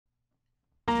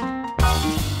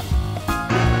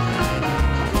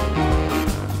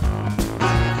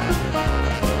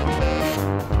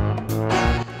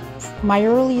My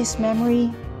earliest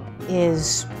memory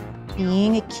is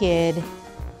being a kid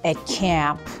at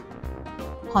camp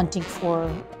hunting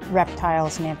for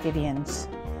reptiles and amphibians,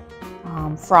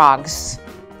 frogs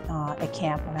at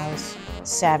camp when I was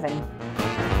 7.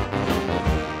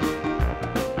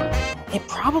 It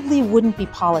probably wouldn't be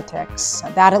politics.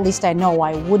 That at least I know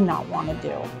I would not want to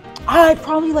do. I'd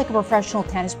probably like a professional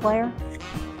tennis player.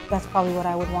 That's probably what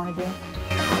I would want to do.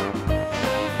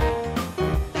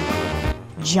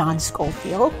 John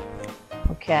Schofield,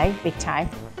 okay, big time.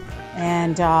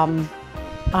 And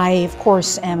I, of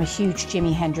course, am a huge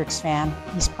Jimi Hendrix fan.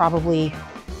 He's probably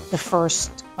the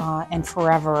first and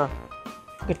forever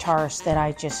guitarist that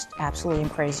I just absolutely am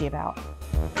crazy about.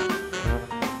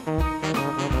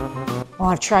 Well,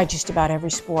 I've tried just about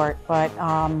every sport, but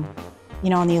you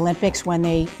know, in the Olympics when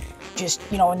they just,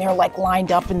 you know, when they're like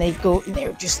lined up and they go,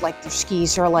 they're just like, their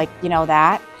skis are like, you know,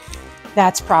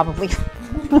 that's probably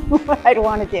what I'd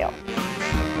want to do.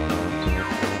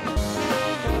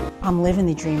 I'm living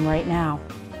the dream right now.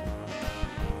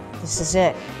 This is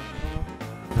it.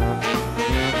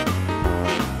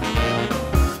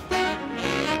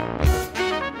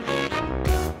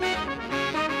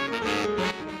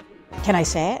 Can I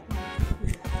say it?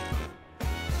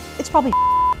 It's probably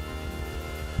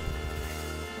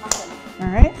all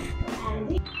right.